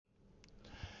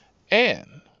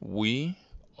And we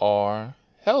are,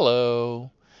 hello,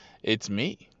 it's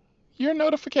me, your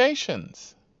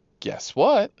notifications. Guess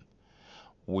what?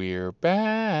 We're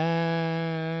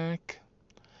back.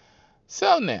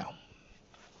 So now,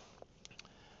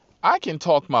 I can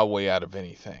talk my way out of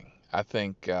anything. I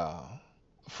think a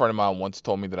friend of mine once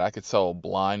told me that I could sell a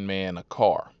blind man a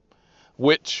car,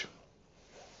 which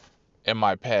in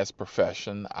my past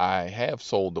profession, I have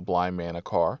sold a blind man a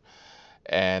car,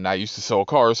 and I used to sell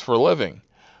cars for a living.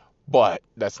 But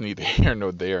that's neither here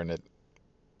nor there, and it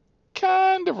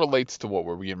kind of relates to what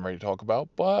we're getting ready to talk about,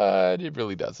 but it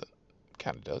really doesn't.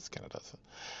 Kind of does, kind of doesn't.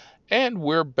 And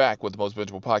we're back with the most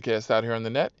bingeable podcast out here on the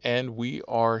net, and we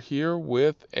are here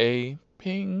with a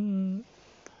ping.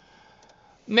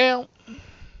 Now,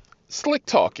 slick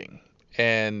talking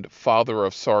and father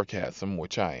of sarcasm,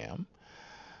 which I am,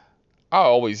 I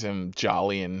always am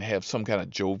jolly and have some kind of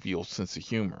jovial sense of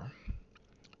humor.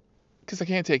 Because I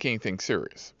can't take anything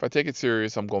serious. If I take it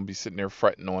serious, I'm going to be sitting there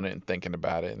fretting on it and thinking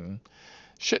about it, and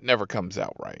shit never comes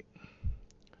out right.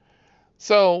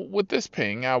 So with this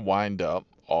ping, I wind up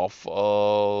off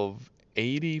of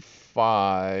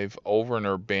 85 over in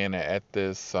Urbana at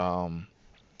this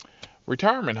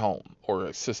retirement home or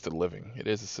assisted living. It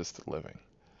is assisted living.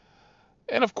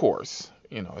 And of course,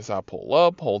 as I pull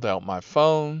up, hold out my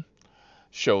phone,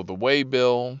 show the way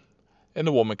bill, and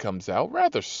the woman comes out,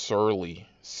 rather surly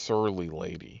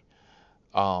lady.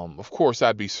 Of course,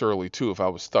 I'd be surly too if I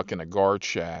was stuck in a guard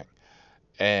shack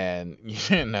and,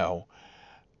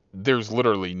 there's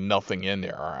literally nothing in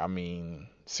there. I mean,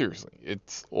 seriously,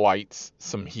 it's lights,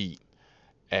 some heat,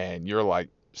 and you're like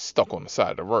stuck on the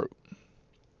side of the road.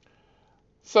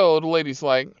 So the lady's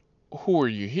like, who are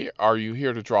you here? Are you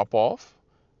here to drop off?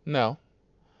 No.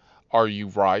 Are you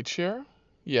rideshare?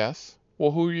 Yes.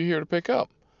 Well, who are you here to pick up?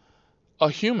 A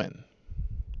human.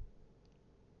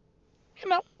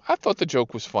 I thought the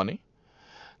joke was funny.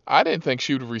 I didn't think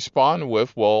she would respond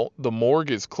with, well, the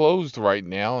morgue is closed right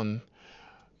now and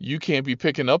you can't be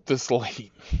picking up this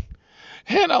late.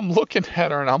 And I'm looking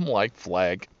at her and I'm like,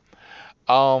 flag.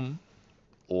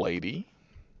 Lady,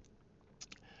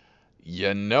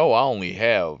 I only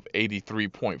have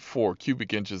 83.4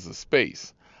 cubic inches of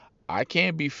space. I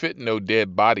can't be fitting no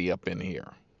dead body up in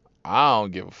here. I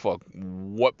don't give a fuck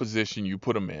what position you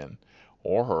put him in,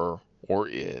 or her, or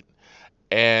it.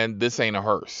 And this ain't a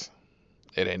hearse.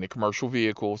 It ain't a commercial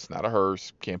vehicle. It's not a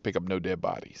hearse. Can't pick up no dead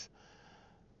bodies.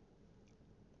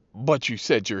 But you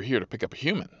said you're here to pick up a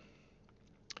human.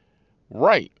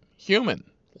 Right. Human.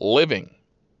 Living.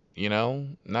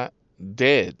 Not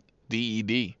dead.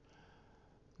 DED.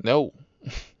 No.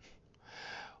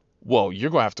 Well,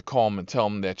 you're going to have to call them and tell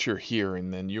them that you're here,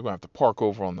 and then you're going to have to park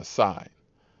over on the side.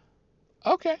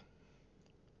 Okay.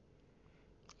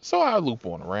 So I loop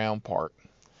on around, park.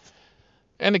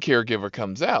 And the caregiver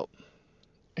comes out.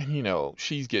 And,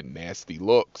 she's getting nasty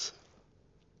looks.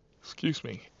 Excuse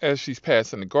me. As she's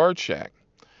passing the guard shack.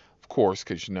 Of course,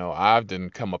 because, I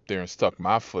didn't come up there and stuck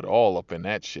my foot all up in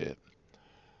that shit.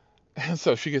 And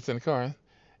so she gets in the car.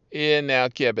 Yeah, now,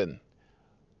 Kevin.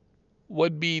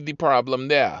 What be the problem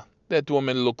there? That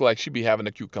woman look like she be having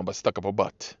a cucumber stuck up her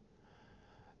butt.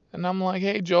 And I'm like,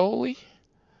 hey, Jolie.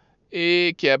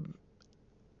 Hey, Keb.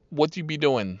 What you be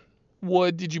doing?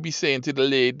 What did you be saying to the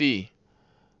lady?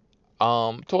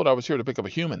 Told her I was here to pick up a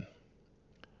human.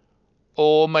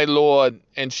 Oh, my lord.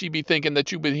 And she be thinking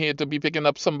that you been here to be picking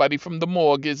up somebody from the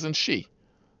morgue, isn't she?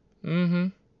 Mm-hmm.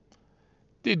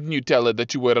 Didn't you tell her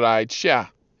that you were rideshare?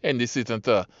 And this isn't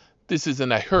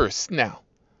a hearse now.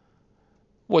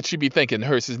 What she be thinking,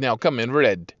 hearse is now coming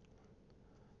red.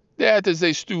 That is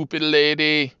a stupid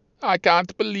lady. I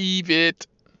can't believe it.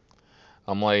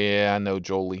 I'm like, yeah, I know,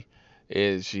 Jolie.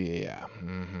 Is she? Yeah.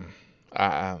 Mm-hmm.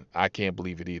 I can't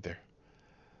believe it either.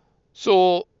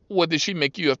 So, what did she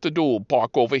make you have to do?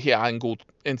 Park over here and go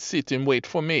and sit and wait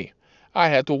for me? I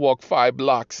had to walk 5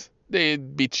 blocks. They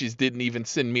bitches didn't even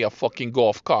send me a fucking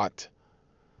golf cart.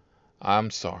 I'm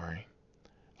sorry.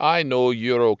 I know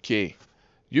you're okay.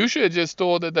 You should have just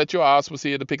told her that your ass was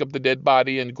here to pick up the dead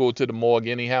body and go to the morgue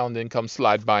anyhow and then come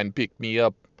slide by and pick me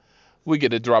up. We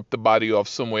get to drop the body off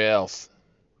somewhere else.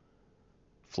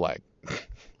 Flag.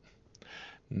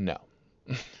 No.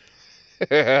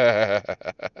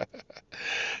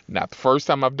 Not the first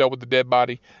time I've dealt with a dead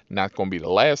body. Not going to be the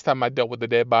last time I dealt with a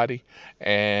dead body.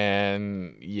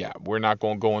 And yeah, we're not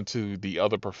going to go into the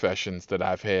other professions that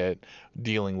I've had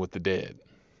dealing with the dead.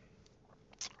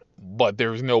 But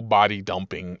there's no body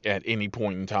dumping at any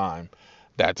point in time.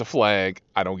 That's a flag.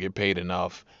 I don't get paid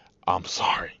enough. I'm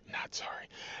sorry. Not sorry.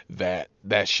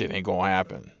 That shit ain't going to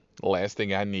happen. The last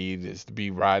thing I need is to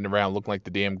be riding around looking like the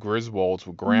damn Griswolds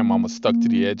with grandmama stuck to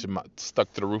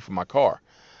the roof of my car.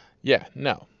 Yeah,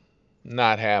 no,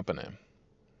 not happening.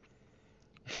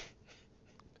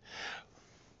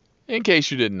 In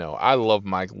case you didn't know, I love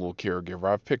my little caregiver.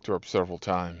 I've picked her up several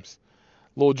times.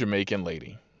 Little Jamaican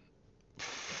lady.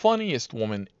 Funniest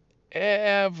woman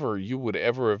ever you would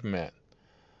ever have met.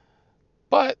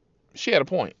 But she had a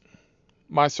point.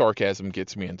 My sarcasm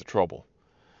gets me into trouble.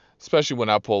 Especially when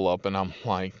I pull up and I'm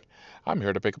like, I'm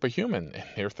here to pick up a human. And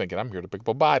they're thinking I'm here to pick up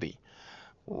a body.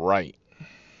 Right.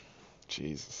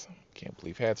 Jesus. Can't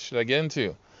believe half the shit I get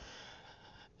into.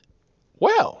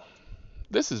 Well,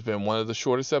 this has been one of the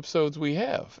shortest episodes we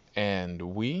have. And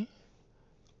we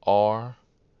are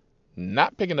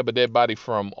not picking up a dead body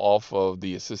from off of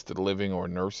the assisted living or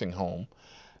nursing home.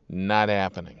 Not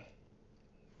happening.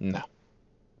 No.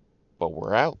 But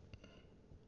we're out.